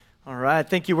All right.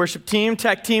 Thank you, worship team,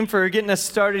 tech team, for getting us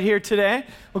started here today.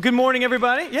 Well, good morning,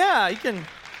 everybody. Yeah, you can.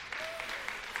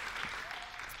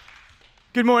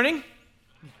 Good morning.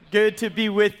 Good to be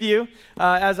with you.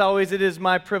 As always, it is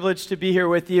my privilege to be here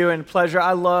with you and pleasure.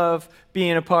 I love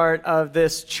being a part of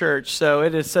this church, so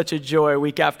it is such a joy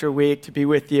week after week to be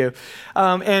with you.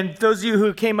 And those of you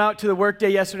who came out to the workday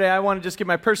yesterday, I want to just give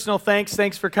my personal thanks.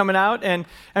 Thanks for coming out and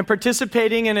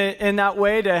participating in that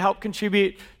way to help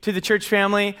contribute to the church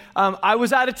family. I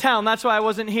was out of town, that's why I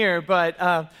wasn't here,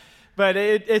 but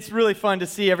it's really fun to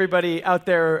see everybody out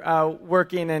there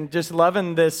working and just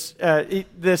loving this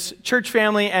church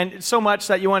family, and so much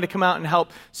that you want to come out and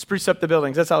help spruce up the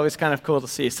buildings. That's always kind of cool to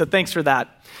see. So thanks for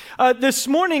that. This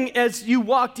morning, as you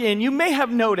walked in, you may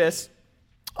have noticed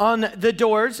on the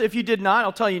doors, if you did not,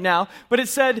 I'll tell you now, but it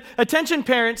said, "Attention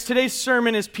parents, today's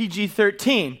sermon is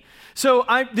PG-13. So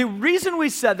the reason we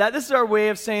said that, this is our way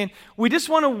of saying, we just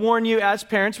want to warn you as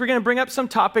parents. We're going to bring up some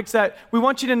topics that we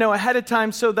want you to know ahead of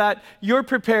time so that you're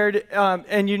prepared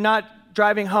and you're not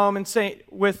driving home and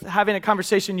with having a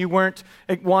conversation you weren't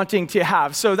wanting to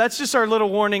have. So that's just our little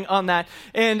warning on that.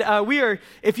 And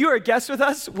if you are a guest with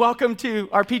us, welcome to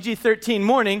our PG-13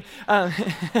 morning.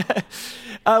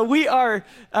 We are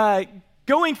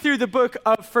going through the book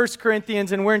of 1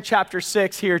 Corinthians, and we're in chapter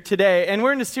 6 here today, and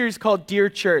we're in a series called Dear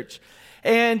Church.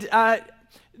 And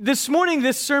this morning,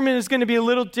 this sermon is going to be a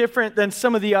little different than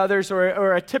some of the others,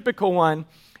 or a typical one,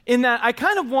 in that I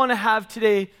kind of want to have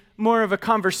today more of a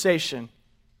conversation.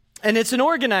 And it's an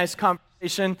organized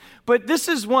conversation, but this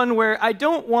is one where I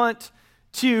don't want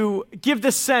to give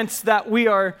the sense that we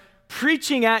are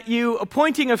preaching at you,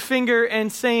 pointing a finger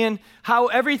and saying how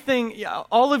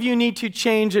all of you need to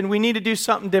change and we need to do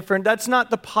something different. That's not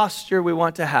the posture we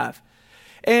want to have.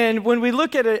 And when we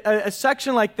look at a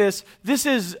section like this, this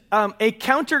is a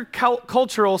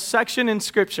counter-cultural section in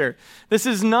Scripture. This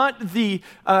is not the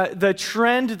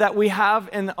trend that we have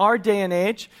in our day and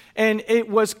age, and it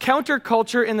was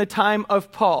counterculture in the time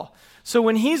of Paul. So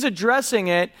when he's addressing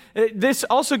it, this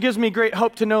also gives me great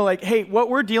hope to know, hey, what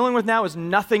we're dealing with now is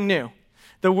nothing new.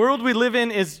 The world we live in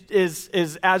is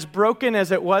as broken as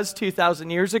it was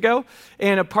 2,000 years ago.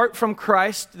 And apart from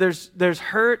Christ, there's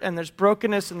hurt and there's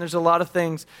brokenness and there's a lot of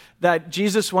things that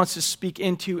Jesus wants to speak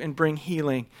into and bring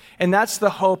healing. And that's the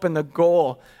hope and the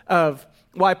goal of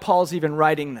why Paul's even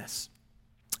writing this.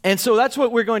 And so that's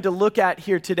what we're going to look at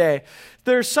here today.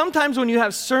 There's sometimes when you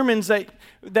have sermons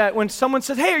that when someone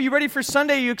says, "Hey, are you ready for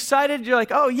Sunday? Are you excited?" You're like,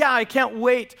 "Oh yeah, I can't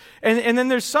wait." And then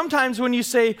there's sometimes when you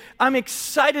say, "I'm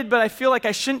excited, but I feel like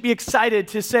I shouldn't be excited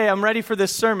to say I'm ready for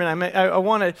this sermon. I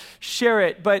want to share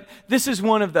it." But this is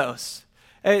one of those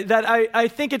that I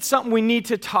think it's something we need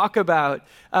to talk about.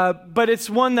 But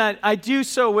it's one that I do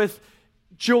so with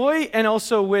joy and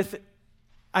also with,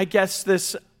 I guess,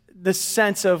 this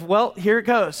sense of, well, here it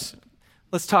goes.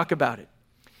 Let's talk about it.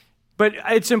 But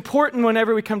it's important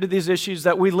whenever we come to these issues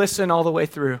that we listen all the way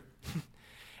through.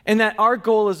 And that our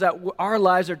goal is that our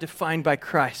lives are defined by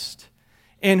Christ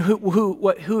and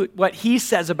what he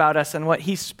says about us and what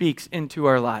he speaks into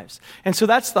our lives. And so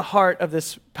that's the heart of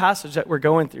this passage that we're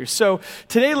going through. So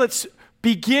today let's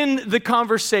begin the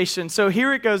conversation. So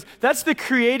here it goes. That's the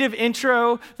creative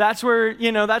intro. That's where,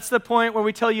 that's the point where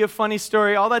we tell you a funny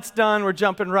story. All that's done, we're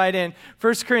jumping right in.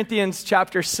 1 Corinthians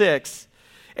chapter 6.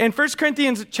 In 1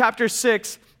 Corinthians chapter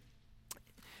 6,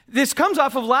 this comes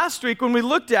off of last week when we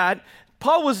looked at,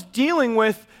 Paul was dealing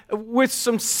with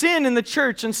some sin in the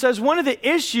church, and says one of the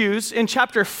issues in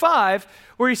chapter 5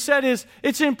 where he said is,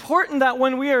 it's important that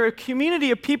when we are a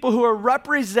community of people who are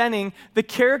representing the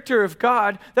character of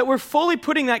God, that we're fully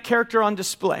putting that character on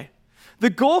display. The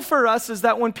goal for us is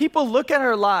that when people look at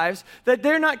our lives, that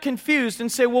they're not confused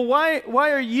and say, well, why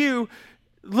are you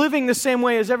living the same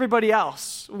way as everybody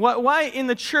else? Why in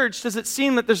the church does it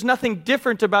seem that there's nothing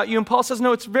different about you? And Paul says,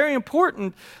 no, it's very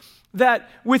important that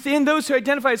within those who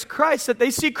identify as Christ, that they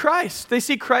see Christ. They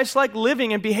see Christ-like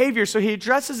living and behavior. So he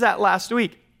addresses that last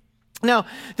week. Now,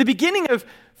 the beginning of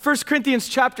 1 Corinthians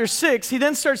chapter 6, he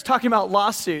then starts talking about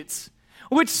lawsuits,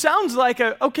 which sounds like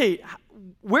okay,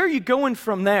 where are you going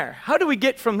from there? How do we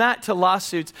get from that to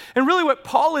lawsuits? And really what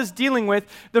Paul is dealing with,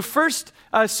 the first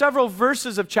several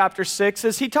verses of chapter 6,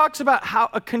 is he talks about how,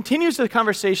 continues the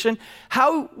conversation,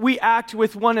 how we act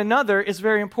with one another is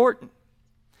very important.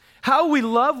 How we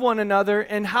love one another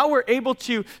and how we're able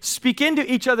to speak into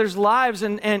each other's lives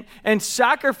and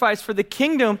sacrifice for the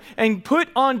kingdom and put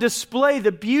on display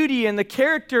the beauty and the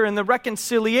character and the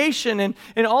reconciliation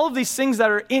and all of these things that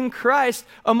are in Christ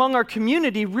among our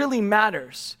community really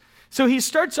matters. So he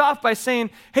starts off by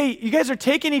saying, hey, you guys are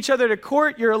taking each other to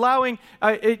court. You're allowing,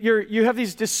 you have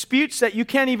these disputes that you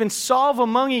can't even solve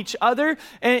among each other.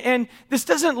 And this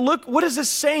doesn't look, what is this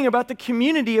saying about the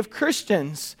community of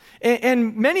Christians?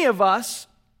 And many of us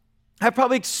have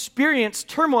probably experienced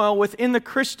turmoil within the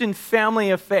Christian family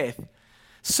of faith.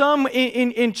 Some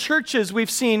in churches, we've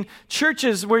seen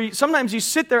churches where sometimes you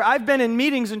sit there. I've been in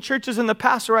meetings in churches in the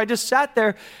past where I just sat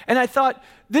there and I thought,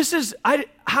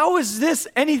 how is this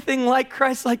anything like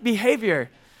Christ-like behavior?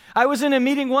 I was in a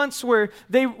meeting once where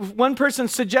one person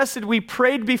suggested we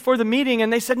prayed before the meeting,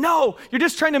 and they said, no, you're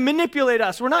just trying to manipulate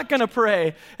us. We're not going to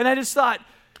pray. And I just thought,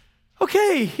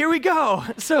 okay, here we go.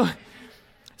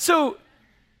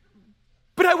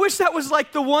 But I wish that was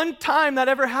like the one time that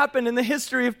ever happened in the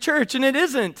history of church, and it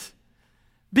isn't.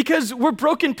 Because we're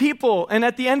broken people, and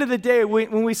at the end of the day,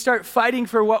 when we start fighting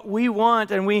for what we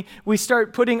want, and we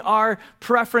start putting our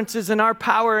preferences and our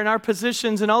power and our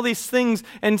positions and all these things,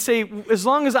 and say, as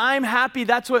long as I'm happy,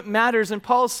 that's what matters. And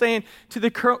Paul's saying to the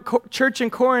church in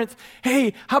Corinth,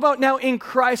 hey, how about now in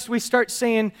Christ we start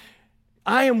saying,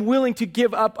 I am willing to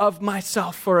give up of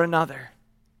myself for another.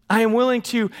 I am willing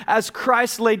to, as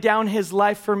Christ laid down his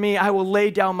life for me, I will lay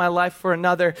down my life for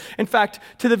another. In fact,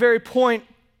 to the very point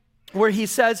where he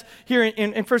says here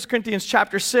in 1 Corinthians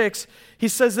chapter 6, he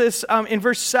says this in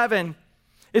verse 7,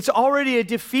 it's already a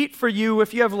defeat for you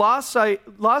if you have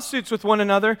lawsuits with one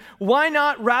another. Why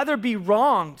not rather be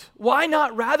wronged? Why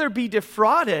not rather be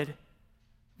defrauded?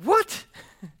 What?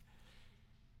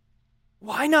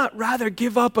 Why not rather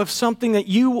give up of something that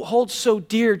you hold so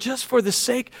dear just for the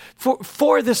sake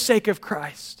of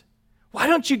Christ? Why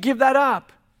don't you give that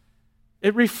up?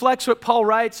 It reflects what Paul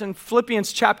writes in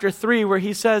Philippians chapter 3, where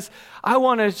he says, I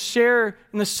want to share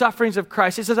in the sufferings of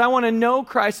Christ. He says, I want to know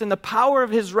Christ and the power of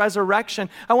his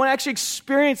resurrection. I want to actually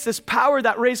experience this power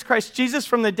that raised Christ Jesus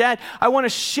from the dead. I want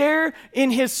to share in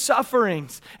his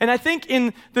sufferings. And I think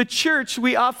in the church,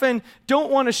 we often don't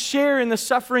want to share in the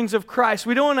sufferings of Christ.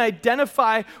 We don't want to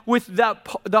identify with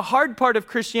the hard part of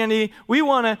Christianity. We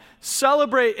want to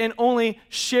celebrate and only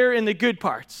share in the good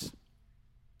parts.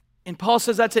 And Paul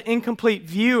says that's an incomplete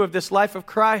view of this life of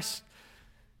Christ.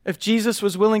 If Jesus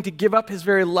was willing to give up his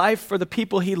very life for the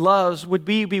people he loves, would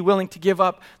we be willing to give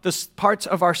up the parts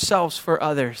of ourselves for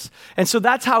others? And so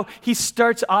that's how he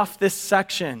starts off this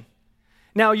section.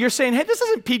 Now you're saying, hey, this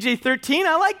isn't PG-13.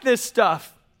 I like this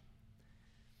stuff.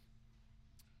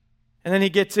 And then he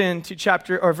gets into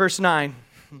verse 9.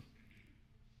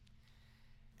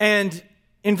 And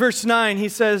in verse 9, he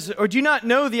says, or do you not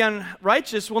know the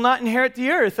unrighteous will not inherit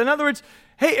the earth? In other words,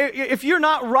 hey, if you're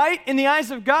not right in the eyes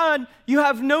of God, you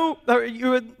have no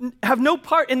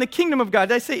part in the kingdom of God.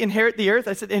 Did I say inherit the earth?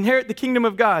 I said inherit the kingdom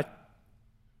of God.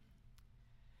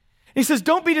 He says,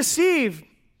 don't be deceived.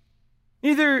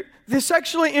 Neither the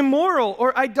sexually immoral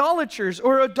or idolaters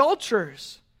or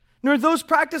adulterers, nor those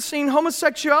practicing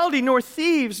homosexuality, nor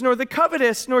thieves, nor the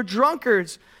covetous, nor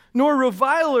drunkards, nor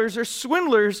revilers or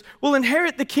swindlers will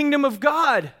inherit the kingdom of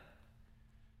God.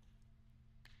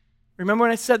 Remember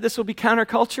when I said this will be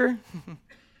counterculture?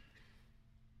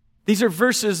 These are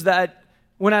verses that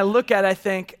when I look at, I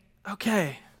think,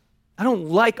 okay, I don't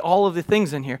like all of the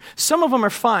things in here. Some of them are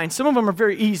fine. Some of them are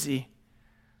very easy.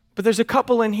 But there's a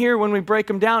couple in here when we break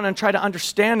them down and try to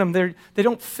understand them, they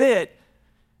don't fit.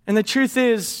 And the truth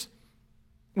is,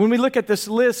 when we look at this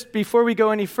list before we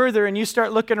go any further and you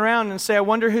start looking around and say, I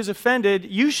wonder who's offended,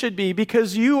 you should be,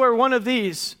 because you are one of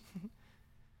these.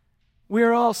 We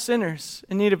are all sinners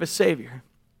in need of a Savior.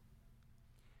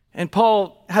 And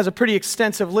Paul has a pretty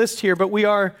extensive list here, but we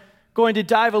are going to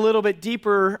dive a little bit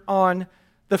deeper on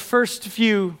the first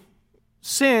few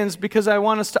sins because I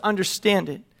want us to understand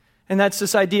it. And that's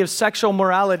this idea of sexual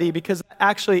morality, because that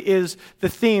actually is the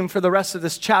theme for the rest of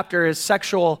this chapter, is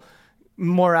sexual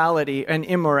morality and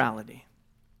immorality.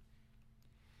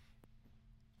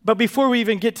 But before we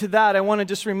even get to that, I want to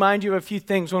just remind you of a few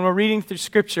things. When we're reading through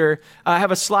Scripture, I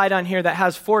have a slide on here that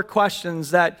has 4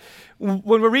 questions that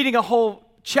when we're reading a whole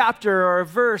chapter or a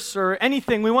verse or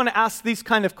anything, we want to ask these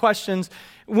kind of questions.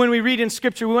 When we read in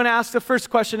Scripture, we want to ask the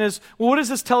first question is, well, what does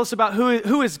this tell us about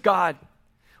who is God?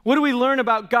 What do we learn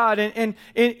about God? And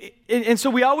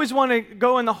so we always want to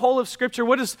go in the whole of Scripture.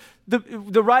 What does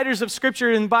the writers of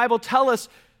Scripture in the Bible tell us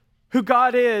who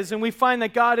God is? And we find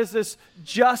that God is this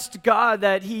just God,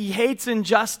 that he hates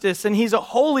injustice, and he's a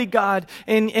holy God,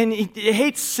 and he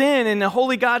hates sin, and a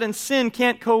holy God and sin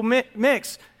can't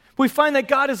co-mix. We find that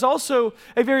God is also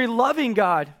a very loving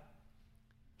God.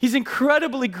 He's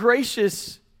incredibly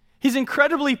gracious. He's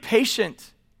incredibly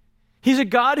patient. He's a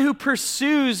God who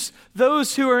pursues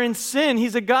those who are in sin.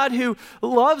 He's a God who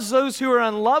loves those who are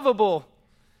unlovable.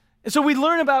 And so we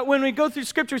learn about, when we go through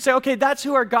Scripture, we say, okay, that's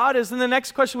who our God is. And the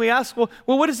next question we ask, well,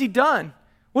 what has he done?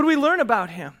 What do we learn about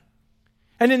him?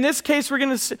 And in this case, we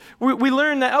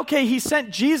learn that, okay, he sent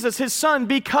Jesus, his son,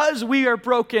 because we are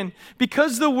broken,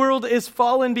 because the world is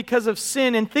fallen because of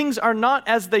sin, and things are not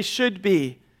as they should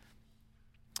be.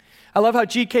 I love how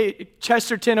G.K.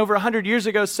 Chesterton over 100 years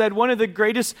ago said one of the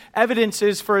greatest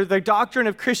evidences for the doctrine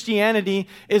of Christianity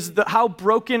is how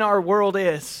broken our world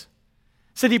is.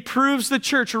 Said he proves the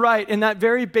church right in that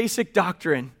very basic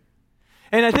doctrine.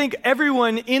 And I think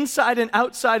everyone inside and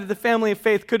outside of the family of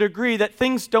faith could agree that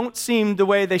things don't seem the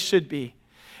way they should be.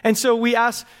 And so we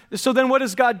ask, so then what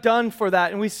has God done for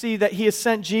that? And we see that he has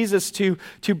sent Jesus to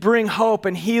bring hope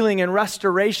and healing and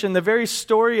restoration. The very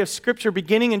story of Scripture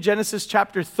beginning in Genesis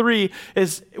chapter 3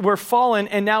 is we're fallen,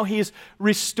 and now he's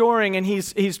restoring, and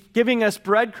he's giving us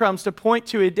breadcrumbs to point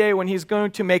to a day when he's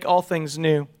going to make all things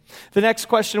new. The next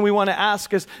question we want to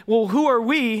ask is, well, who are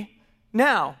we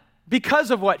now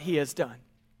because of what he has done?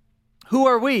 Who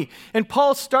are we? And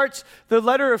Paul starts the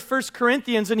letter of 1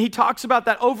 Corinthians, and he talks about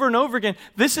that over and over again.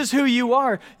 This is who you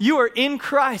are. You are in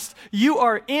Christ. You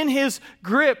are in his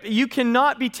grip. You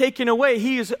cannot be taken away.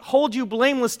 He holds you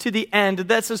blameless to the end.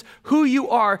 That says who you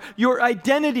are. Your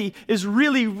identity is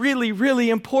really, really, really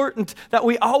important, that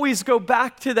we always go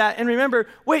back to that and remember,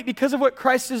 wait, because of what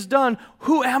Christ has done,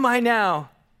 who am I now?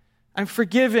 I'm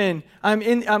forgiven. I'm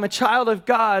a child of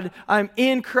God. I'm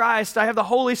in Christ. I have the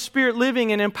Holy Spirit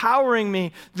living and empowering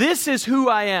me. This is who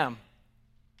I am.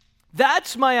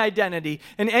 That's my identity.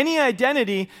 And any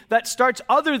identity that starts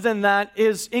other than that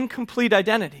is incomplete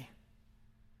identity.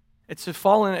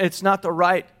 It's not the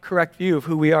right, correct view of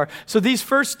who we are. So these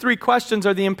first three questions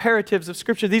are the imperatives of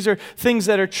Scripture. These are things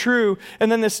that are true. And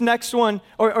then this next one,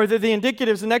 or they're the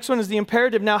indicatives. The next one is the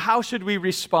imperative. Now, how should we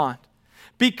respond?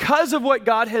 Because of what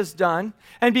God has done,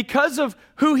 and because of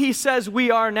who he says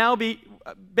we are now,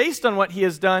 based on what he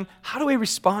has done, how do we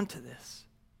respond to this?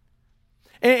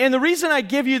 And the reason I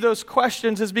give you those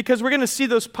questions is because we're going to see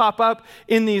those pop up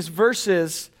in these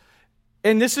verses,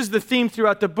 and this is the theme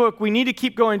throughout the book. We need to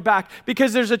keep going back,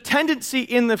 because there's a tendency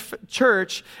in the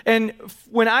church, and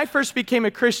when I first became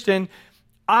a Christian,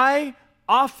 I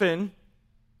often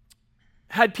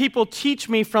had people teach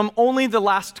me from only the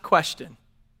last question.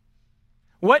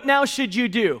 What now should you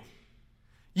do?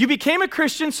 You became a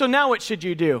Christian, so now what should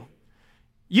you do?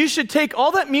 You should take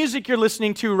all that music you're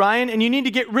listening to, Ryan, and you need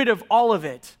to get rid of all of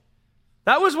it.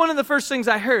 That was one of the first things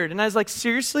I heard, and I was like,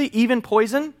 seriously, even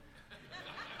Poison?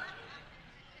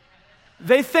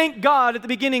 They thank God at the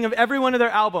beginning of every one of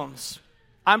their albums.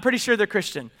 I'm pretty sure they're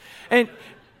Christian.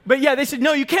 But yeah, they said,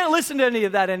 no, you can't listen to any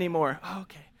of that anymore. Oh,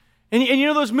 okay. And you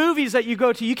know those movies that you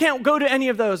go to, you can't go to any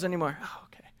of those anymore. Oh,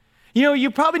 you know,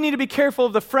 you probably need to be careful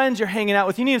of the friends you're hanging out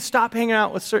with. You need to stop hanging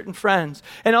out with certain friends.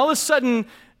 And all of a sudden,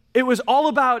 it was all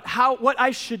about what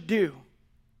I should do.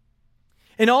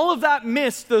 And all of that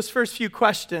missed those first few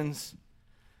questions,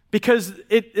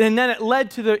 and then it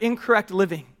led to the incorrect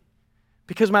living.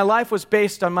 Because my life was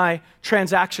based on my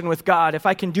transaction with God. If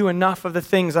I can do enough of the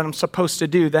things that I'm supposed to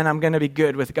do, then I'm going to be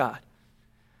good with God.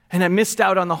 And I missed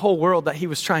out on the whole world that he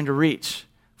was trying to reach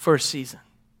for a season.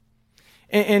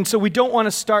 And so we don't want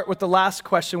to start with the last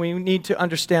question. We need to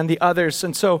understand the others.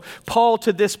 And so Paul,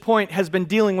 to this point, has been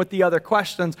dealing with the other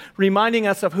questions, reminding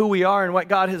us of who we are and what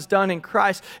God has done in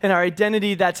Christ and our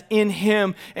identity that's in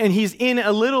him. And he's in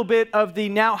a little bit of the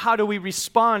now how do we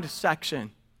respond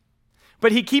section.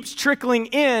 But he keeps trickling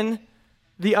in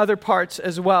the other parts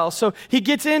as well. So he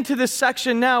gets into this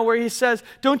section now where he says,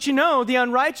 don't you know the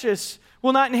unrighteous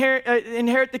will not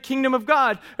inherit the kingdom of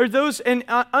God. And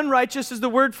unrighteous is the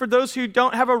word for those who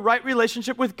don't have a right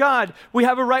relationship with God. We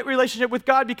have a right relationship with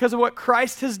God because of what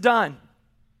Christ has done.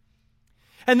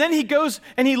 And then he goes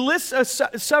and he lists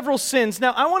several sins.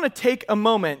 Now, I want to take a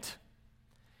moment,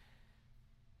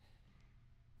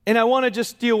 and I want to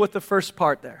just deal with the first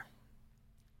part there.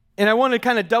 And I want to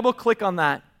kind of double click on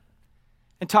that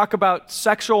and talk about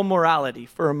sexual morality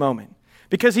for a moment.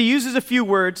 Because he uses a few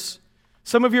words.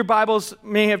 Some of your Bibles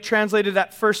may have translated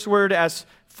that first word as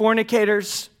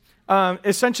fornicators.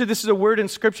 Essentially, this is a word in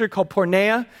Scripture called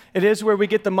porneia. It is where we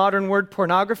get the modern word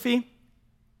pornography.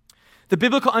 The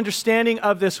biblical understanding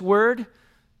of this word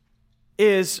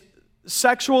is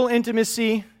sexual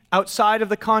intimacy outside of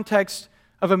the context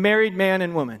of a married man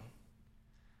and woman.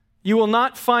 You will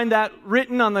not find that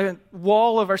written on the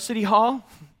wall of our city hall.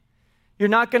 You're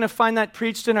not going to find that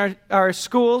preached in our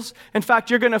schools. In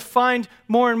fact, you're going to find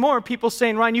more and more people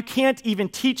saying, Ryan, you can't even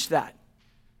teach that.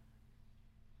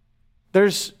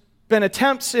 There's been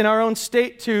attempts in our own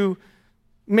state to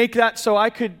make that so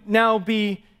I could now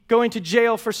be going to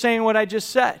jail for saying what I just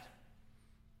said.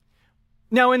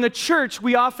 Now, in the church,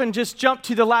 we often just jump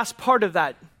to the last part of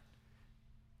that.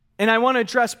 And I want to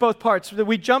address both parts.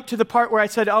 We jump to the part where I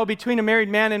said, between a married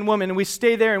man and woman, and we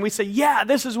stay there and we say, yeah,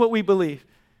 this is what we believe.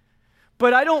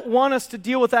 But I don't want us to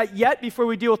deal with that yet before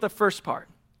we deal with the first part,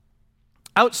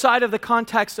 outside of the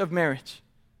context of marriage.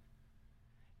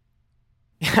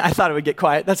 I thought it would get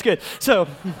quiet. That's good. So,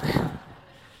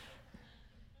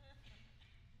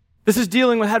 this is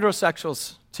dealing with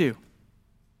heterosexuals too.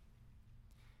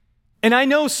 And I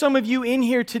know some of you in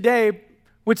here today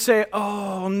would say,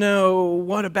 oh no,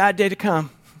 what a bad day to come.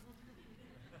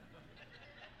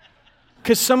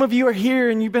 Because some of you are here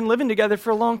and you've been living together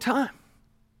for a long time.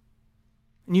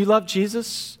 And you love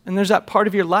Jesus, and there's that part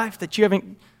of your life that you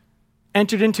haven't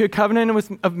entered into a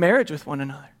covenant of marriage with one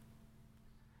another.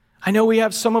 I know we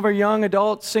have some of our young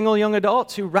adults, single young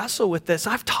adults who wrestle with this.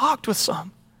 I've talked with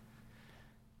some.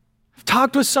 I've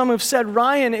talked with some who've said,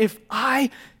 Ryan, if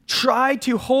I try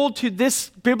to hold to this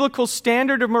biblical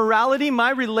standard of morality,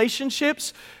 my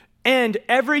relationships end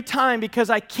every time because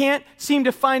I can't seem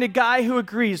to find a guy who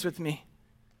agrees with me.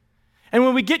 And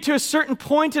when we get to a certain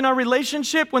point in our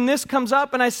relationship, when this comes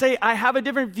up and I say, I have a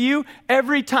different view,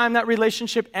 every time that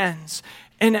relationship ends.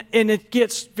 And it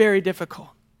gets very difficult.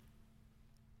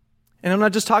 And I'm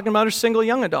not just talking about our single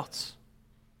young adults.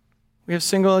 We have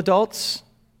single adults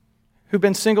who've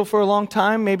been single for a long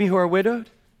time, maybe who are widowed,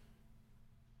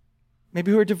 maybe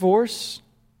who are divorced.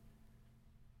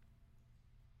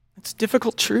 It's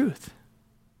difficult truth.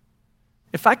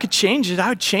 If I could change it, I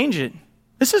would change it.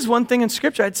 This is one thing in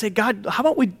Scripture. I'd say, God, how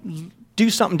about we do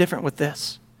something different with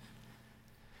this?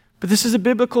 But this is a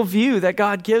biblical view that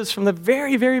God gives from the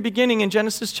very, very beginning in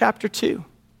Genesis chapter 2.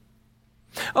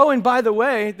 Oh, and by the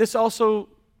way, this also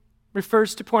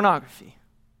refers to pornography,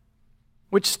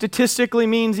 which statistically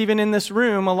means even in this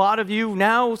room, a lot of you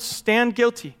now stand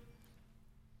guilty.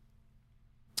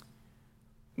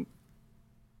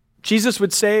 Jesus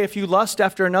would say, if you lust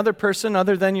after another person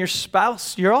other than your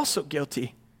spouse, you're also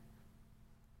guilty.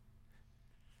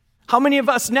 How many of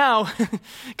us now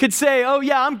could say, oh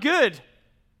yeah, I'm good?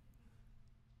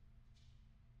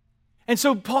 And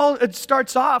so Paul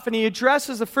starts off and he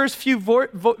addresses the first few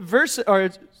verses or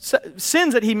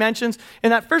sins that he mentions.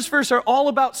 And that first verse are all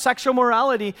about sexual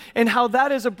morality and how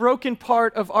that is a broken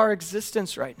part of our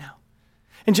existence right now.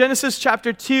 In Genesis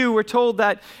chapter 2, we're told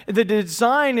that the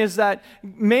design is that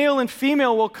male and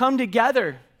female will come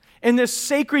together in this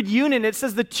sacred union. It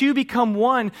says the two become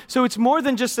one. So it's more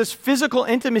than just this physical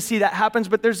intimacy that happens,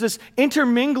 but there's this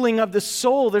intermingling of the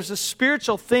soul. There's a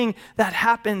spiritual thing that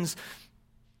happens.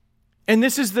 And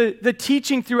this is the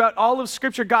teaching throughout all of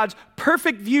Scripture. God's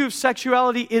perfect view of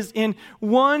sexuality is in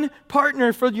one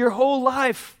partner for your whole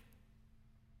life.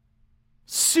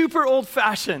 Super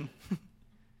old-fashioned.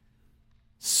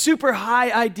 Super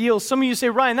high ideal. Some of you say,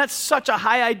 Ryan, that's such a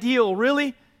high ideal.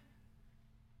 Really?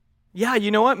 Yeah,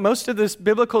 you know what? Most of these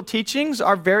biblical teachings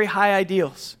are very high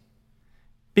ideals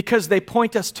because they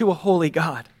point us to a holy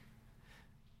God.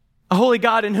 A holy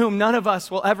God in whom none of us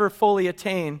will ever fully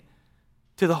attain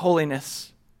to the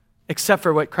holiness except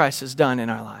for what Christ has done in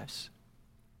our lives.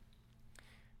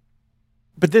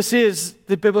 But this is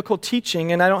the biblical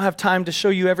teaching, and I don't have time to show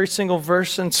you every single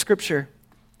verse in Scripture.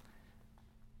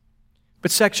 But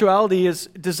sexuality is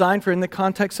designed for in the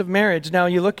context of marriage. Now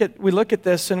we look at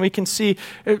this and we can see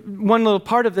one little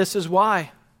part of this is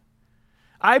why.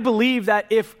 I believe that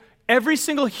if every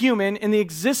single human in the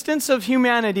existence of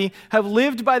humanity have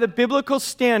lived by the biblical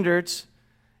standards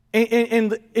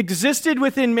and existed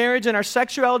within marriage and our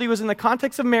sexuality was in the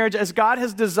context of marriage as God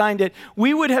has designed it,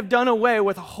 we would have done away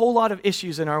with a whole lot of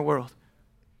issues in our world.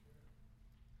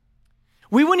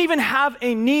 We wouldn't even have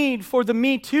a need for the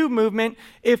Me Too movement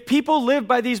if people lived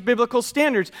by these biblical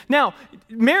standards. Now,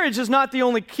 marriage is not the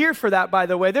only cure for that, by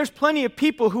the way. There's plenty of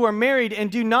people who are married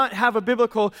and do not have a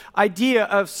biblical idea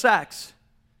of sex.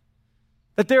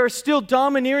 That there are still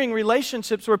domineering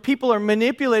relationships where people are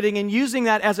manipulating and using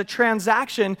that as a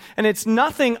transaction, and it's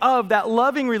nothing of that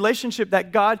loving relationship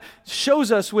that God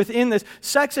shows us within this.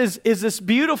 Sex is this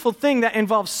beautiful thing that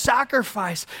involves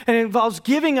sacrifice and it involves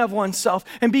giving of oneself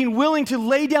and being willing to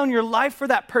lay down your life for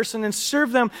that person and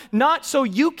serve them, not so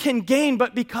you can gain,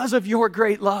 but because of your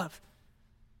great love.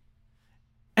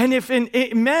 And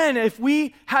if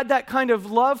we had that kind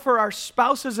of love for our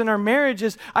spouses and our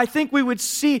marriages, I think we would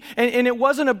see, and it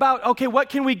wasn't about, okay, what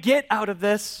can we get out of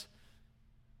this?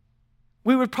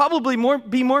 We would probably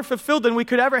be more fulfilled than we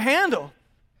could ever handle.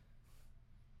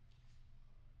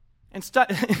 And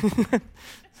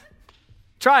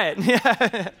try it.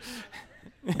 Yeah.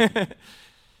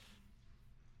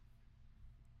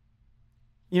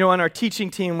 You know, on our teaching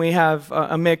team, we have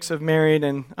a mix of married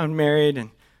and unmarried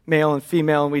and male and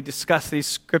female, and we discuss these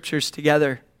scriptures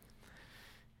together.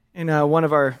 And one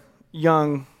of our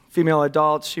young female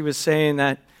adults, she was saying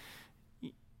that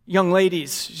young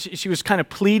ladies, she was kind of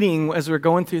pleading as we were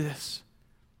going through this,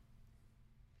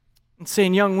 and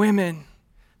saying, young women,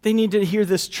 they need to hear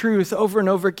this truth over and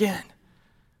over again.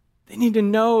 They need to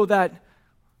know that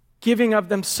giving of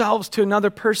themselves to another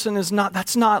person that's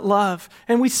not love.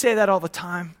 And we say that all the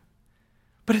time.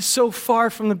 But it's so far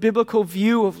from the biblical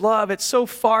view of love. It's so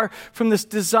far from this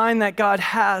design that God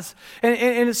has. And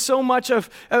it's so much of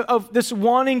this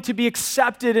wanting to be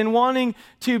accepted and wanting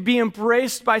to be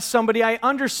embraced by somebody. I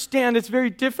understand it's very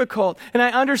difficult. And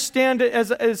I understand it,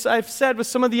 as I've said with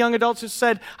some of the young adults who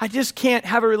said, I just can't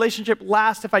have a relationship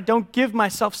last if I don't give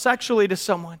myself sexually to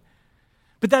someone.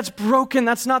 But that's broken.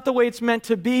 That's not the way it's meant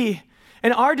to be.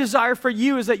 And our desire for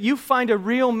you is that you find a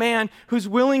real man who's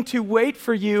willing to wait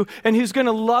for you and who's going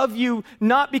to love you,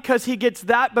 not because he gets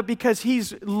that, but because he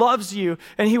loves you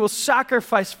and he will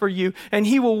sacrifice for you and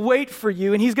he will wait for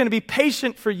you and he's going to be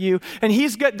patient for you. And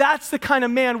that's the kind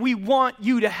of man we want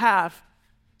you to have.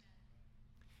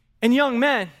 And young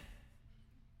men,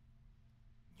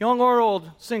 young or old,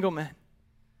 single men,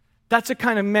 that's the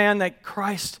kind of man that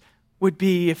Christ would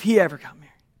be if he ever got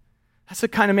married. That's the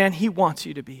kind of man he wants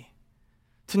you to be.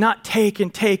 To not take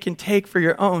and take and take for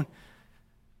your own.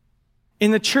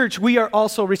 In the church, we are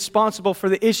also responsible for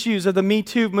the issues of the Me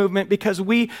Too movement because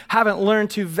we haven't learned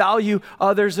to value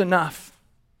others enough.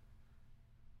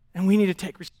 And we need to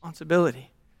take responsibility.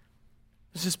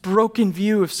 There's this broken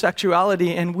view of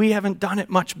sexuality, and we haven't done it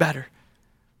much better.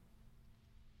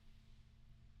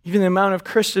 Even the amount of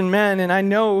Christian men, and I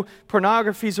know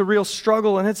pornography is a real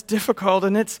struggle and it's difficult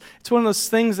and it's one of those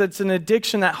things that's an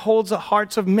addiction that holds the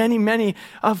hearts of many, many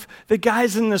of the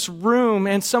guys in this room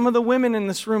and some of the women in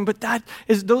this room. But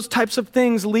those types of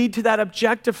things lead to that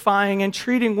objectifying and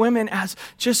treating women as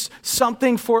just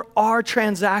something for our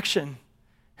transaction.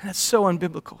 And that's so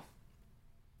unbiblical.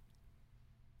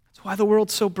 That's why the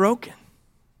world's so broken.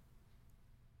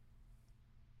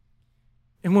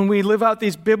 And when we live out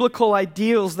these biblical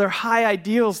ideals, they're high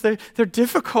ideals, they're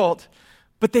difficult,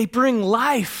 but they bring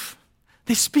life.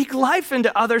 They speak life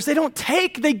into others. They don't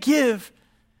take, they give.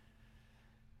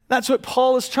 That's what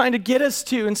Paul is trying to get us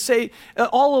to and say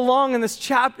all along in this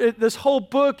chapter, this whole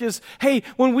book is, hey,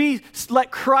 when we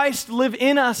let Christ live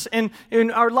in us and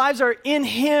our lives are in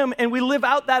him and we live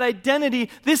out that identity,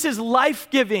 this is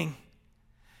life-giving.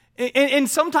 And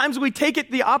sometimes we take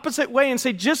it the opposite way and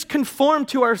say, just conform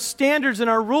to our standards and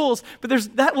our rules, but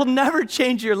that will never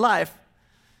change your life.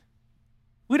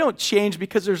 We don't change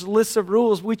because there's lists of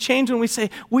rules. We change when we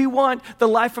say, we want the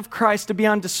life of Christ to be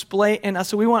on display in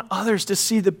us, and we want others to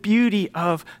see the beauty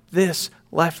of this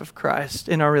life of Christ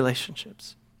in our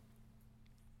relationships.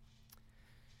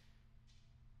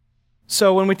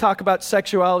 So when we talk about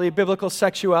sexuality, biblical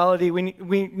sexuality, we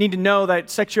need to know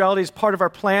that sexuality is part of our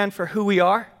plan for who we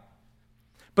are.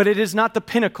 But it is not the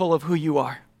pinnacle of who you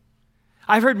are.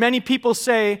 I've heard many people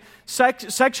say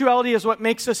sexuality is what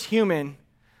makes us human.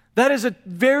 That is a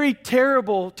very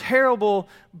terrible, terrible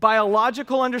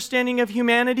biological understanding of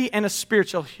humanity and a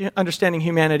spiritual understanding of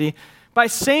humanity. By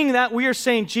saying that, we are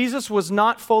saying Jesus was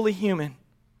not fully human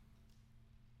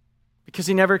because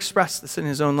he never expressed this in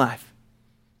his own life.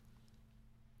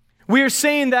 We are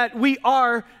saying that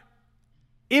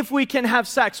if we can have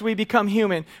sex, we become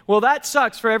human. Well, that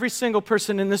sucks for every single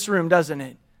person in this room, doesn't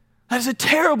it? That is a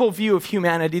terrible view of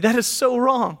humanity. That is so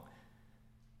wrong.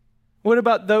 What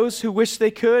about those who wish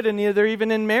they could and they're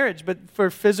even in marriage, but for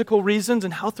physical reasons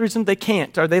and health reasons they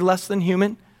can't? Are they less than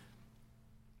human?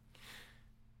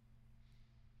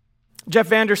 Jeff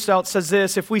Vanderstelt says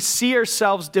this: if we see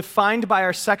ourselves defined by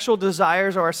our sexual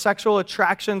desires or our sexual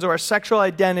attractions or our sexual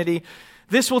identity,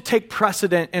 this will take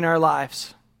precedent in our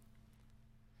lives.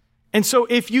 And so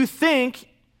if you think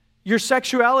your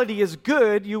sexuality is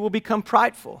good, you will become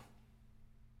prideful.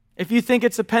 If you think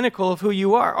it's the pinnacle of who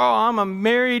you are, I'm a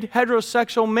married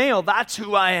heterosexual male, that's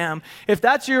who I am. If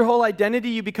that's your whole identity,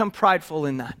 you become prideful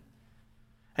in that.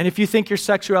 And if you think your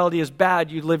sexuality is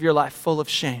bad, you live your life full of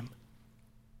shame.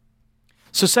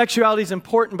 So sexuality is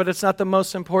important, but it's not the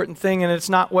most important thing, and it's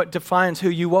not what defines who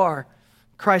you are.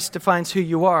 Christ defines who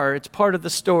you are. It's part of the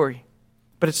story,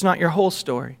 but it's not your whole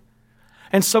story.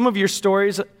 And some of your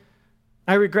stories,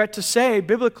 I regret to say,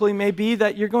 biblically may be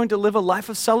that you're going to live a life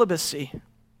of celibacy.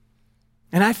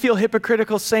 And I feel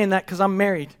hypocritical saying that because I'm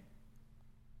married.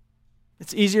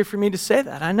 It's easier for me to say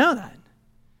that. I know that.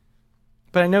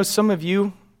 But I know some of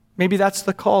you, maybe that's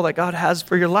the call that God has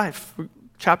for your life.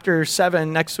 Chapter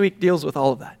 7 next week deals with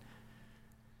all of that.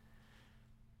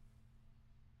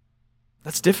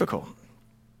 That's difficult.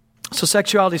 So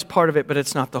sexuality is part of it, but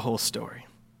it's not the whole story.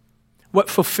 What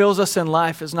fulfills us in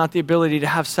life is not the ability to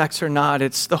have sex or not.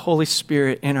 It's the Holy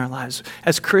Spirit in our lives.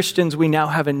 As Christians, we now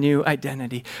have a new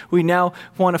identity. We now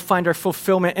want to find our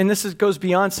fulfillment. And this goes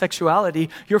beyond sexuality.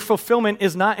 Your fulfillment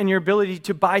is not in your ability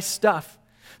to buy stuff.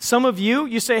 Some of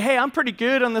you say, hey, I'm pretty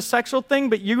good on the sexual thing,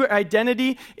 but your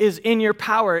identity is in your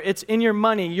power. It's in your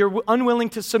money. You're unwilling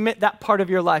to submit that part of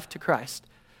your life to Christ.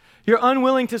 You're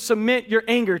unwilling to submit your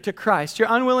anger to Christ. You're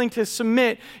unwilling to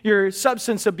submit your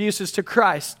substance abuses to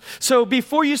Christ. So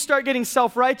before you start getting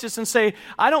self-righteous and say,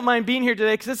 I don't mind being here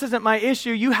today because this isn't my issue,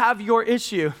 you have your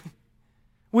issue.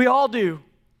 We all do.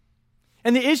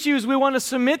 And the issue is we want to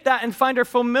submit that and find our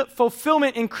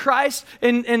fulfillment in Christ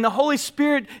and the Holy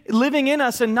Spirit living in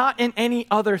us and not in any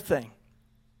other thing.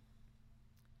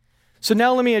 So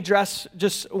now let me address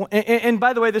and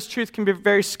by the way, this truth can be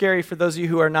very scary for those of you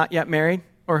who are not yet married,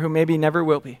 or who maybe never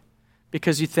will be,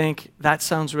 because you think, that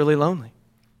sounds really lonely.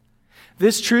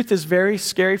 This truth is very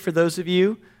scary for those of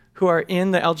you who are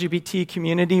in the LGBT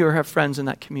community or have friends in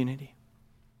that community.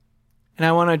 And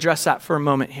I want to address that for a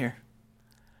moment here.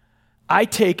 I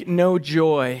take no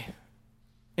joy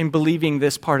in believing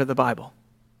this part of the Bible.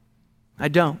 I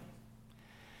don't.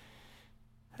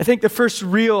 I think the first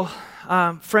real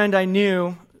friend I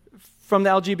knew from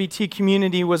the LGBT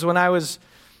community was when I was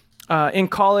in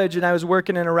college, and I was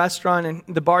working in a restaurant, and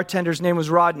the bartender's name was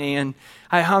Rodney, and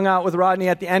I hung out with Rodney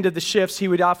at the end of the shifts. He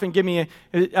would often give me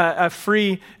a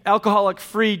free,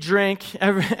 alcoholic-free drink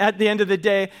at the end of the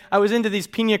day. I was into these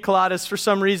pina coladas for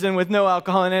some reason with no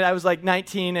alcohol in it. I was like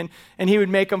 19, and he would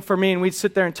make them for me, and we'd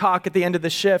sit there and talk at the end of the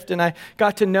shift, and I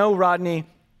got to know Rodney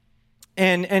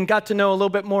and got to know a little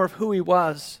bit more of who he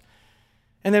was.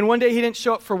 And then one day he didn't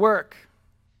show up for work,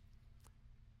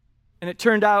 and it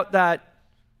turned out that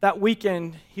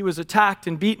weekend, he was attacked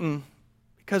and beaten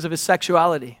because of his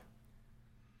sexuality.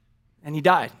 And he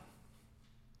died.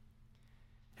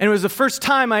 And it was the first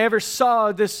time I ever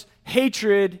saw this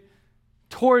hatred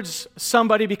towards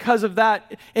somebody because of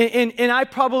that. And I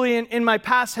probably in my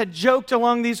past had joked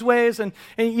along these ways and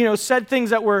said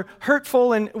things that were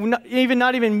hurtful and not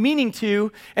even meaning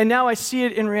to. And now I see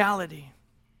it in reality.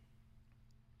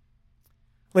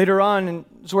 Later on, I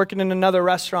was working in another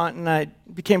restaurant, and I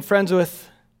became friends with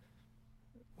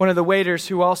one of the waiters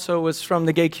who also was from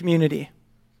the gay community.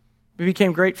 We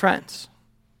became great friends.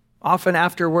 Often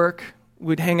after work,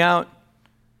 we'd hang out,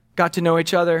 got to know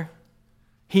each other.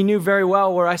 He knew very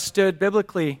well where I stood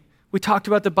biblically. We talked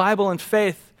about the Bible and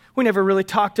faith. We never really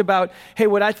talked about, hey,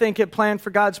 what I think it planned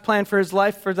for God's plan for his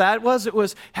life for that was, it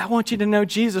was, hey, I want you to know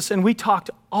Jesus. And we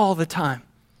talked all the time.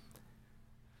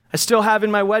 I still have in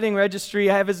my wedding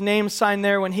registry, I have his name signed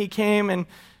there when he came and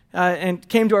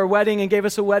came to our wedding and gave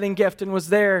us a wedding gift and was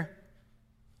there.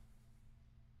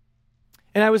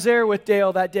 And I was there with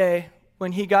Dale that day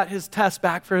when he got his test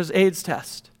back for his AIDS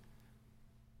test.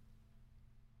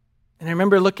 And I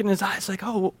remember looking in his eyes like,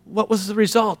 oh, what was the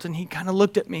result? And he kind of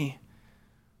looked at me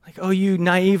like, oh, you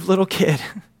naive little kid.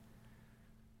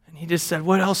 And he just said,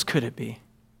 what else could it be?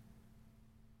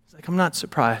 He's like, I'm not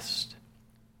surprised.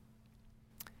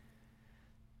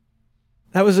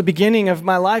 That was the beginning of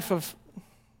my life of,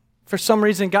 for some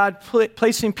reason, God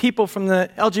placing people from the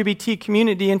LGBT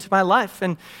community into my life.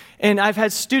 And I've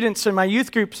had students in my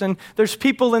youth groups, and there's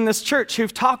people in this church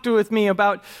who've talked with me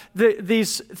about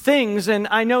these things. And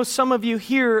I know some of you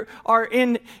here are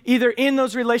either in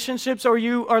those relationships or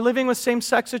you are living with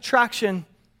same-sex attraction.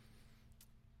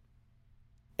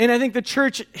 And I think the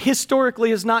church historically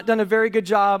has not done a very good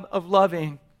job of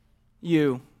loving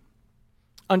you,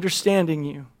 understanding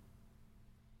you,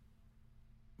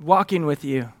 walking with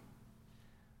you.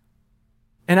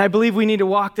 And I believe we need to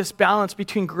walk this balance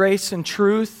between grace and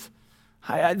truth.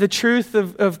 The truth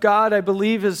of God, I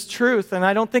believe, is truth. And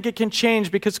I don't think it can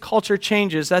change because culture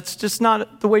changes. That's just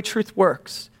not the way truth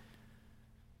works.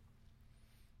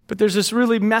 But there's this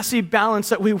really messy balance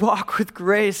that we walk with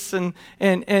grace. And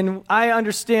I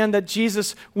understand that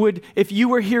Jesus would, if you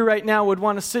were here right now, would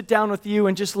want to sit down with you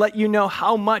and just let you know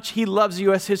how much he loves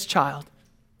you as his child.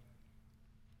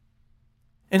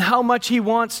 And how much he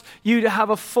wants you to have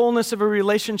a fullness of a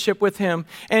relationship with him.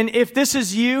 And if this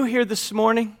is you here this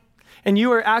morning, and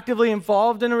you are actively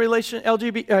involved in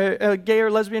a gay or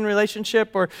lesbian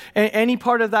relationship, or any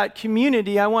part of that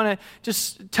community, I want to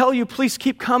just tell you, please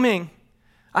keep coming.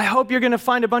 I hope you're going to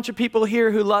find a bunch of people here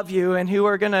who love you and who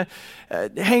are going to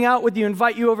hang out with you,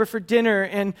 invite you over for dinner,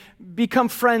 and become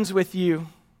friends with you,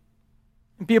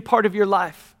 and be a part of your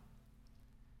life.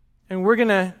 And we're going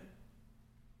to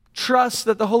trust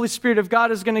that the Holy Spirit of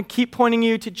God is going to keep pointing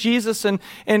you to Jesus, and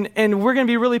we're going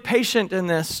to be really patient in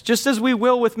this, just as we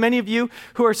will with many of you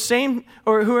who are same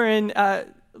or who are in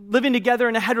living together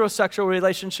in a heterosexual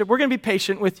relationship. We're going to be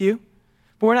patient with you,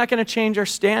 but we're not going to change our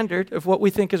standard of what we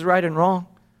think is right and wrong.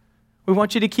 We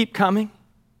want you to keep coming.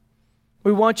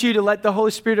 We want you to let the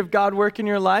Holy Spirit of God work in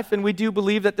your life, and we do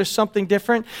believe that there's something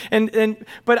different.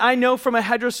 But I know from a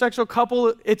heterosexual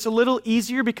couple, it's a little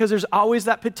easier because there's always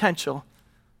that potential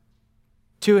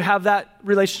to have that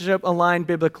relationship aligned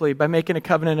biblically by making a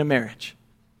covenant of marriage.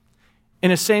 In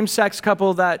a same-sex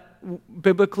couple, that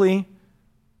biblically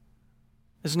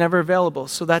is never available,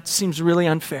 so that seems really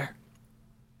unfair.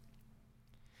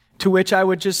 To which I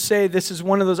would just say this is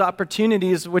one of those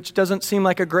opportunities which doesn't seem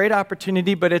like a great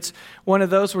opportunity, but it's one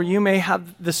of those where you may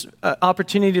have this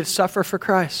opportunity to suffer for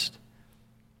Christ.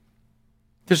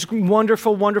 There's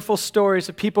wonderful, wonderful stories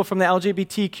of people from the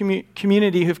LGBT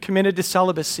community who've committed to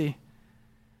celibacy,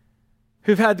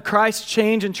 who've had Christ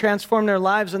change and transform their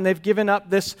lives, and they've given up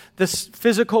this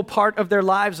physical part of their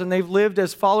lives, and they've lived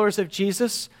as followers of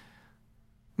Jesus,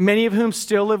 many of whom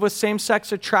still live with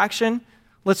same-sex attraction.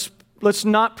 Let's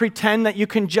not pretend that you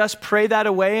can just pray that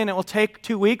away and it will take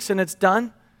 2 weeks and it's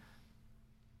done.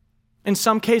 In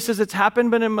some cases it's happened,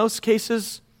 but in most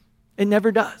cases it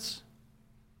never does.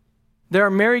 There are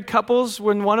married couples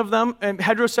when one of them,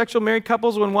 heterosexual married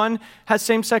couples, when one has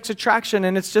same-sex attraction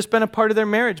and it's just been a part of their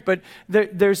marriage. But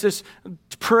there's this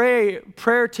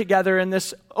prayer together and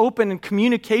this open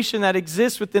communication that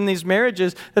exists within these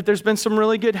marriages that there's been some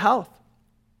really good health.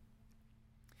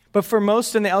 But for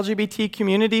most in the LGBT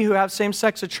community who have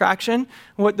same-sex attraction,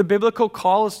 what the biblical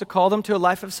call is to call them to a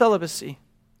life of celibacy.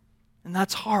 And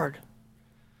that's hard.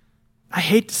 I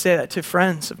hate to say that to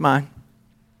friends of mine.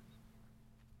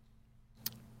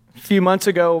 A few months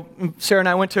ago, Sarah and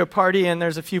I went to a party, and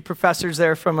there's a few professors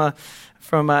there from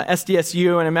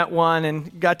SDSU, and I met one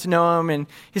and got to know him. And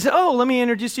he said, "Oh, let me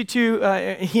introduce you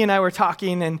to." He and I were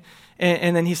talking, and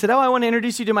then he said, "Oh, I want to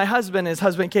introduce you to my husband." His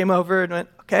husband came over and went,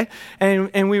 "Okay,"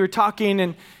 and we were talking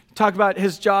and talked about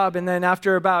his job. And then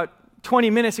after about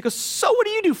 20 minutes, he goes, "So, what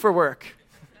do you do for work?"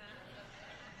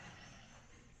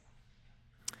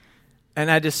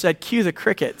 And I just said, "Cue the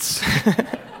crickets."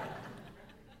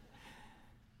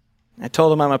 I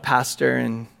told him I'm a pastor,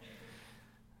 and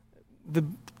the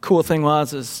cool thing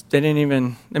is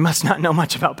they must not know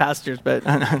much about pastors, but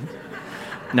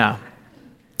no.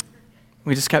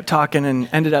 We just kept talking and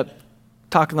ended up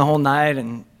talking the whole night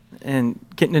and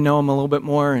getting to know him a little bit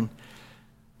more.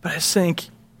 But I just think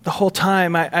the whole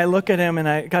time I look at him and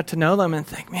I got to know them and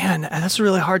think, man, that's a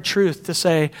really hard truth to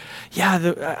say.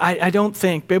 Yeah, I don't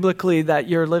think biblically that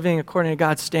you're living according to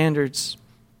God's standards.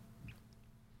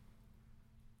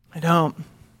 I don't.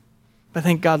 I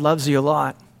think God loves you a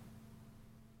lot.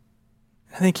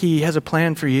 I think He has a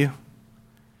plan for you.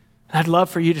 And I'd love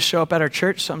for you to show up at our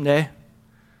church someday.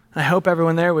 And I hope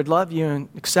everyone there would love you and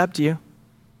accept you.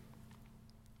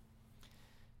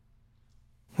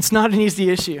 It's not an easy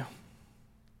issue.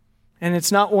 And it's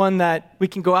not one that we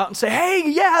can go out and say, "Hey,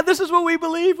 yeah, this is what we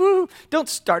believe." Woo. Don't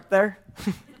start there.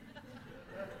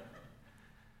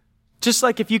 Just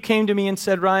like if you came to me and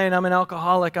said, "Ryan, I'm an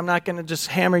alcoholic," I'm not going to just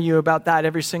hammer you about that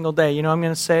every single day. You know what I'm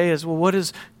going to say is, well, what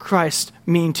does Christ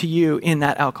mean to you in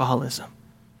that alcoholism?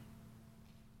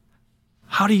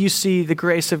 How do you see the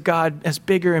grace of God as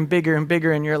bigger and bigger and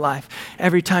bigger in your life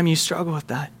every time you struggle with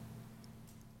that?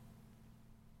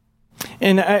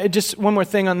 And just one more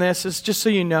thing on this is just so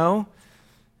you know,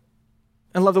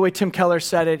 I love the way Tim Keller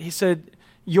said it. He said,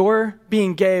 "Your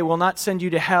being gay will not send you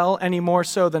to hell any more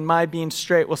so than my being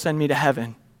straight will send me to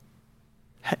heaven."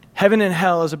 Heaven and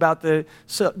hell is about the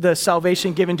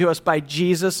salvation given to us by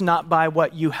Jesus, not by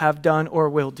what you have done or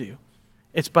will do.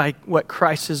 It's by what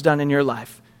Christ has done in your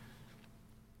life.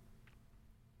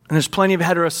 And there's plenty of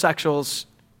heterosexuals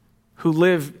who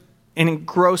live in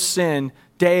gross sin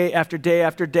day after day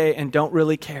after day and don't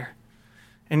really care.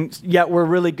 And yet we're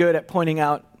really good at pointing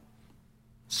out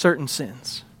certain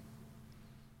sins.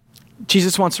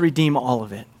 Jesus wants to redeem all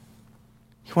of it.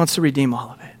 He wants to redeem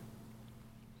all of it.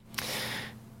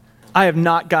 I have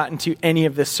not gotten to any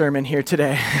of this sermon here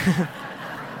today.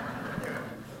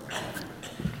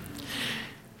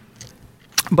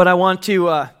 But I want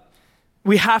to,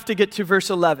 we have to get to verse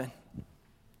 11.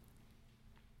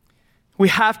 We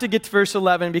have to get to verse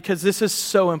 11 because this is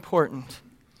so important.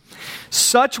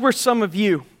 "Such were some of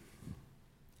you,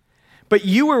 but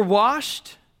you were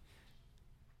washed,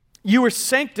 you were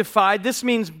sanctified." This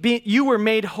means you were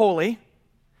made holy.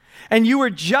 "And you were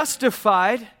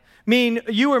justified," meaning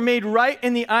you were made right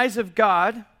in the eyes of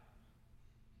God,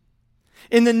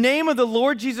 "in the name of the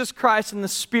Lord Jesus Christ and the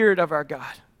Spirit of our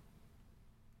God."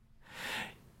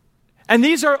 And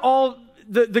these are all,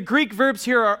 the Greek verbs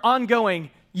here are ongoing.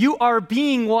 You are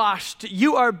being washed.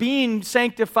 You are being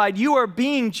sanctified. You are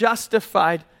being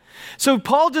justified. So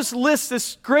Paul just lists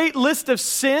this great list of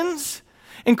sins,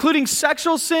 including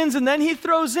sexual sins, and then he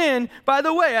throws in, by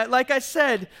the way, like I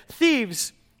said,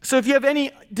 thieves. So if you have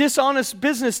any dishonest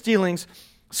business dealings,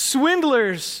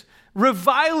 swindlers,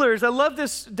 revilers. I love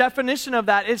this definition of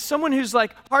that. It's someone who's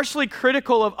like harshly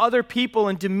critical of other people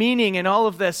and demeaning and all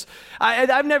of this.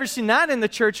 I've never seen that in the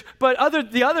church, but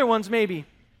the other ones maybe.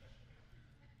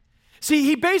 See,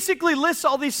 he basically lists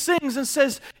all these things and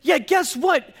says, yeah, guess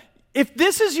what? If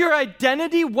this is your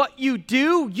identity, what you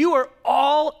do, you are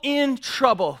all in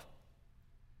trouble.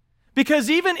 Because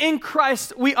even in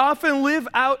Christ, we often live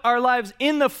out our lives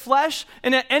in the flesh,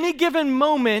 and at any given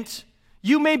moment,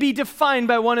 you may be defined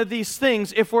by one of these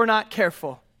things if we're not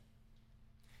careful.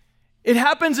 It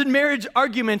happens in marriage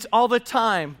arguments all the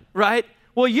time, right?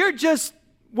 Well, you're just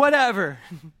whatever.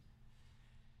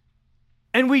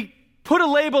 And we put a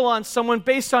label on someone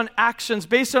based on actions,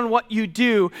 based on what you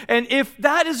do. And if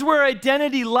that is where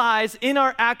identity lies, in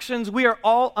our actions, we are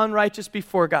all unrighteous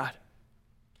before God.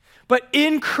 But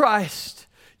in Christ,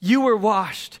 you were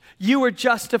washed, you were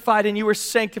justified, and you were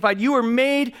sanctified. You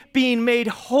were being made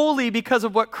holy because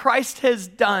of what Christ has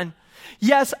done.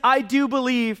 Yes, I do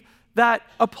believe that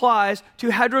applies to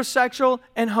heterosexual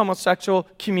and homosexual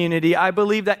community. I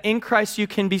believe that in Christ you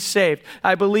can be saved.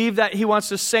 I believe that he wants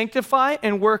to sanctify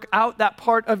and work out that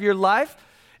part of your life,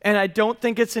 and I don't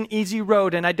think it's an easy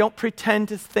road, and I don't pretend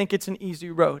to think it's an easy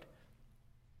road.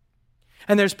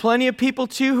 And there's plenty of people,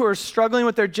 too, who are struggling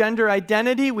with their gender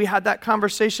identity. We had that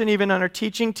conversation even on our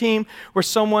teaching team where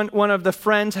one of the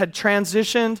friends had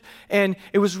transitioned, and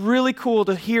it was really cool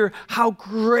to hear how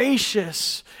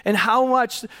gracious and how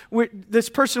much this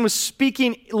person was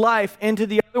speaking life into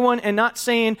the other one and not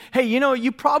saying, hey,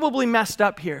 you probably messed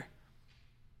up here.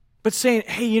 But saying,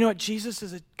 hey, you know what? Jesus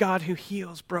is a God who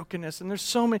heals brokenness. And there's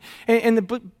so many, and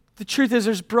the truth is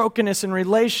there's brokenness in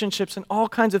relationships and all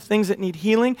kinds of things that need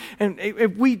healing. And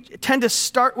if we tend to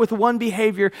start with one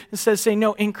behavior instead of saying,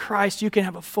 no, in Christ you can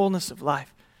have a fullness of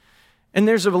life. And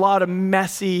there's a lot of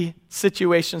messy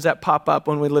situations that pop up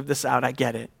when we live this out. I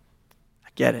get it.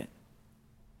 In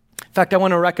fact, I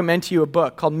want to recommend to you a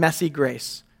book called Messy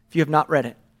Grace, if you have not read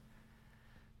it.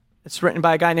 It's written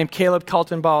by a guy named Caleb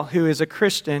Kaltenball, who is a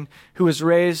Christian who was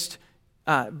raised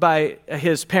by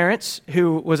his parents,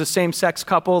 who was a same-sex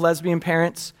couple, lesbian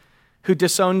parents, who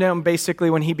disowned him basically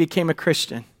when he became a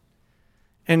Christian,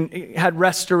 and had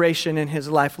restoration in his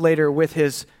life later with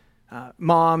his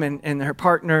mom and her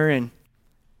partner.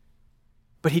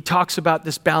 But he talks about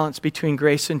this balance between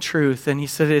grace and truth, and he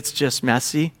said it's just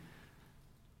messy,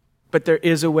 but there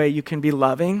is a way you can be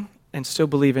loving and still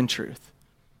believe in truth.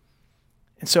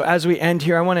 And so as we end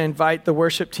here, I want to invite the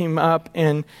worship team up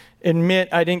and admit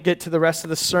I didn't get to the rest of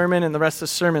the sermon, and the rest of the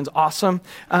sermon's awesome.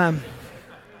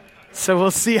 So we'll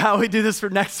see how we do this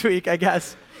for next week, I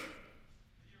guess.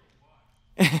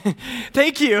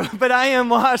 Thank you, but I am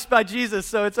washed by Jesus,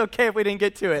 so it's okay if we didn't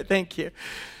get to it. Thank you.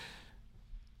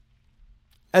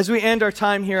 As we end our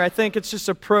time here, I think it's just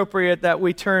appropriate that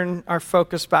we turn our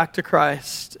focus back to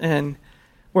Christ, and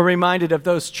we're reminded of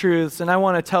those truths. And I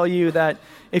want to tell you that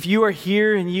if you are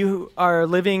here and you are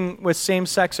living with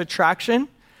same-sex attraction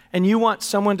and you want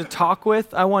someone to talk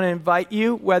with, I want to invite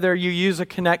you, whether you use a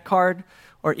Connect card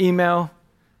or email,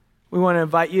 we want to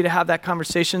invite you to have that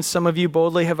conversation. Some of you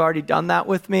boldly have already done that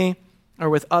with me or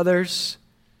with others.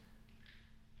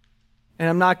 And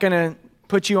I'm not going to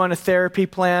put you on a therapy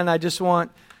plan. I just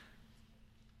want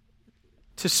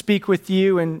to speak with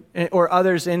you or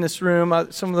others in this room.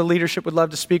 Some of the leadership would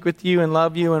love to speak with you and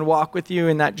love you and walk with you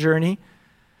in that journey.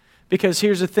 Because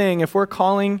here's the thing, if we're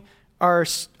calling our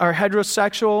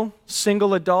heterosexual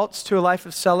single adults to a life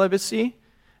of celibacy,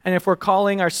 and if we're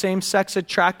calling our same-sex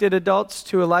attracted adults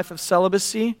to a life of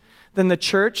celibacy, then the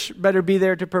church better be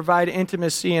there to provide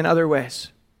intimacy in other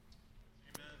ways.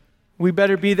 Amen. We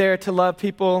better be there to love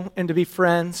people and to be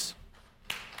friends.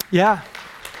 Yeah.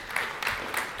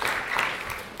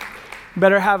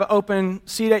 Better have an open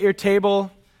seat at your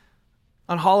table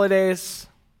on holidays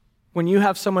when you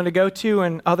have someone to go to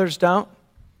and others don't.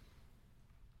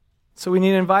 So we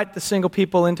need to invite the single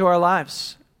people into our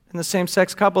lives and the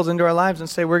same-sex couples into our lives and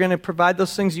say, we're going to provide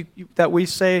those things that we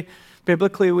say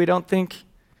biblically we don't think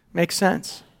make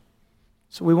sense.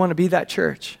 So we want to be that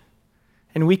church.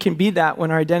 And we can be that when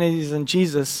our identity is in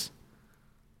Jesus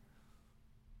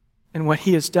and what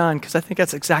he has done, because I think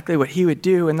that's exactly what he would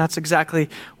do, and that's exactly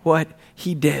what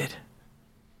he did.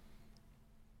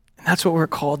 And that's what we're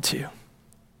called to.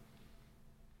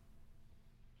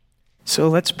 So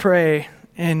let's pray,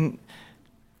 and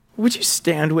would you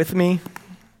stand with me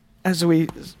as we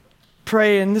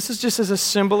pray? And this is just as a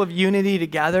symbol of unity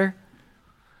together,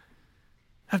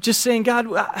 of just saying, God,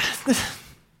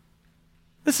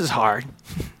 this is hard.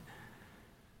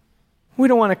 We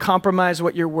don't want to compromise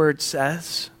what your word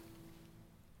says,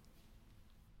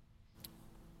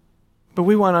 but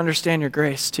we want to understand your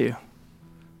grace too.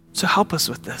 So help us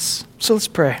with this. So let's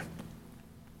pray.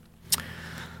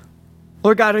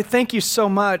 Lord God, I thank you so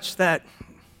much that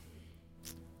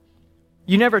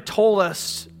you never told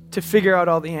us to figure out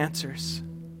all the answers.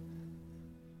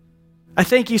 I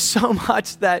thank you so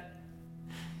much that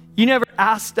you never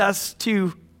asked us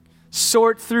to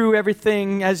sort through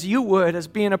everything as you would, as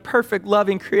being a perfect,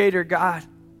 loving creator God.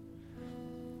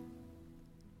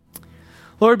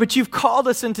 Lord, but you've called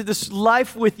us into this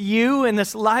life with you and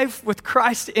this life with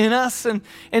Christ in us.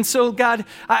 And so, God,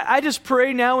 I just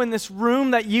pray now in this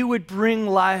room that you would bring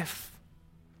life.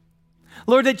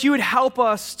 Lord, that you would help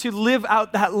us to live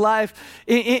out that life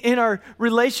in our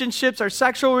relationships, our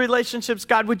sexual relationships.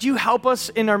 God, would you help us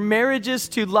in our marriages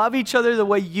to love each other the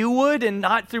way you would, and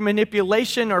not through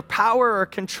manipulation or power or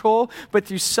control, but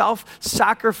through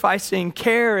self-sacrificing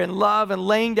care and love and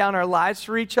laying down our lives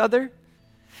for each other.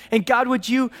 And God, would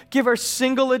you give our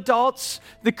single adults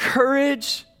the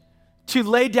courage to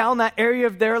lay down that area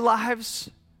of their lives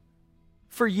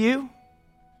for you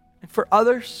and for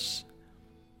others?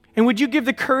 And would you give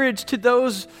the courage to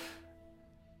those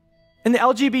in the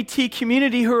LGBT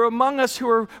community who are among us, who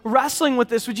are wrestling with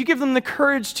this? Would you give them the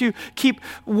courage to keep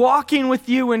walking with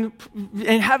you and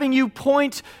having you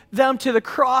point them to the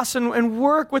cross and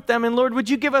work with them? And Lord, would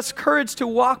you give us courage to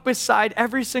walk beside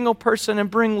every single person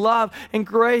and bring love and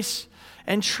grace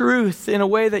and truth in a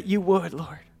way that you would,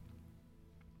 Lord?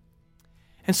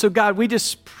 And so, God, we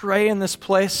just pray in this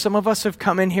place. Some of us have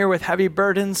come in here with heavy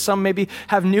burdens. Some maybe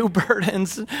have new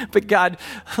burdens. But God,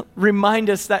 remind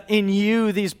us that in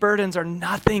you, these burdens are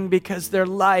nothing, because they're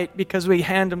light, because we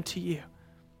hand them to you.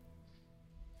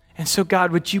 And so,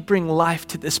 God, would you bring life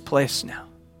to this place now?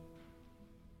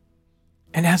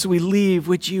 And as we leave,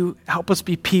 would you help us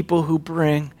be people who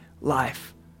bring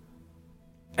life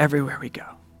everywhere we go?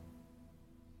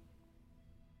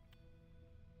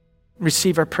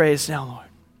 Receive our praise now, Lord.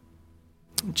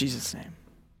 In Jesus' name.